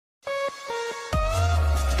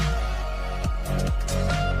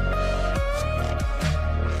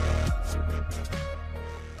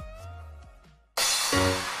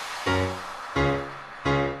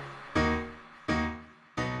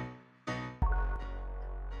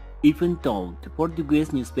Even though the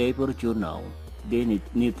Portuguese newspaper journal, De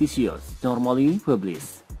Noticias, normally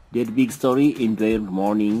publish their big story in their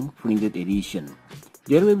morning printed edition,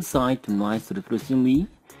 their website tonight refreshingly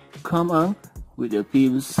come up with a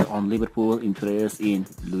piece on Liverpool interest in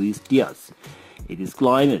Luis Diaz. It is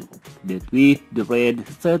claimed that with the Red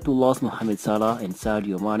set to lose Mohamed Salah and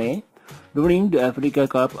Sadio Mane during the Africa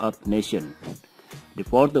Cup of Nations, the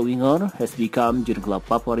Porto winger has become their club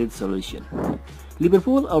favorite solution.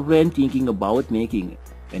 Liverpool are then thinking about making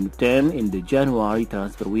an attempt in the January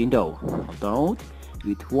transfer window, although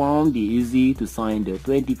it won't be easy to sign the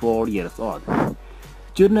 24-year-old.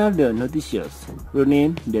 Journal De Noticias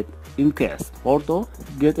renamed that in case Porto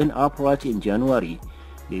get an approach in January,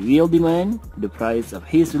 they will demand the price of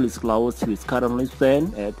his release clause, which currently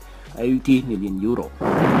stands at €80 million.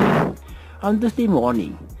 On Thursday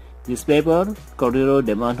morning, newspaper Correo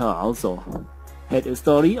de Manha also had a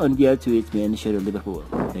story on their tweet mentioning Liverpool.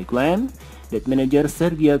 They claim that manager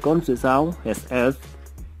Sergio Conceição has asked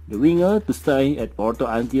the winger to stay at Porto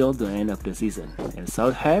until the end of the season and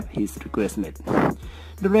shall have his request met.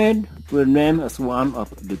 The Red were named as one of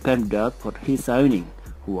the candidates for his signing,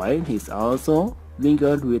 while he is also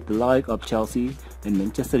linked with the likes of Chelsea and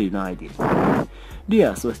Manchester United.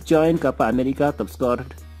 Diaz was joined Copa America top scorer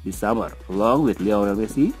this summer, along with Lionel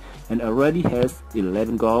Messi, and already has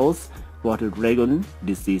 11 goals for the Dragon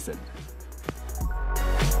this season.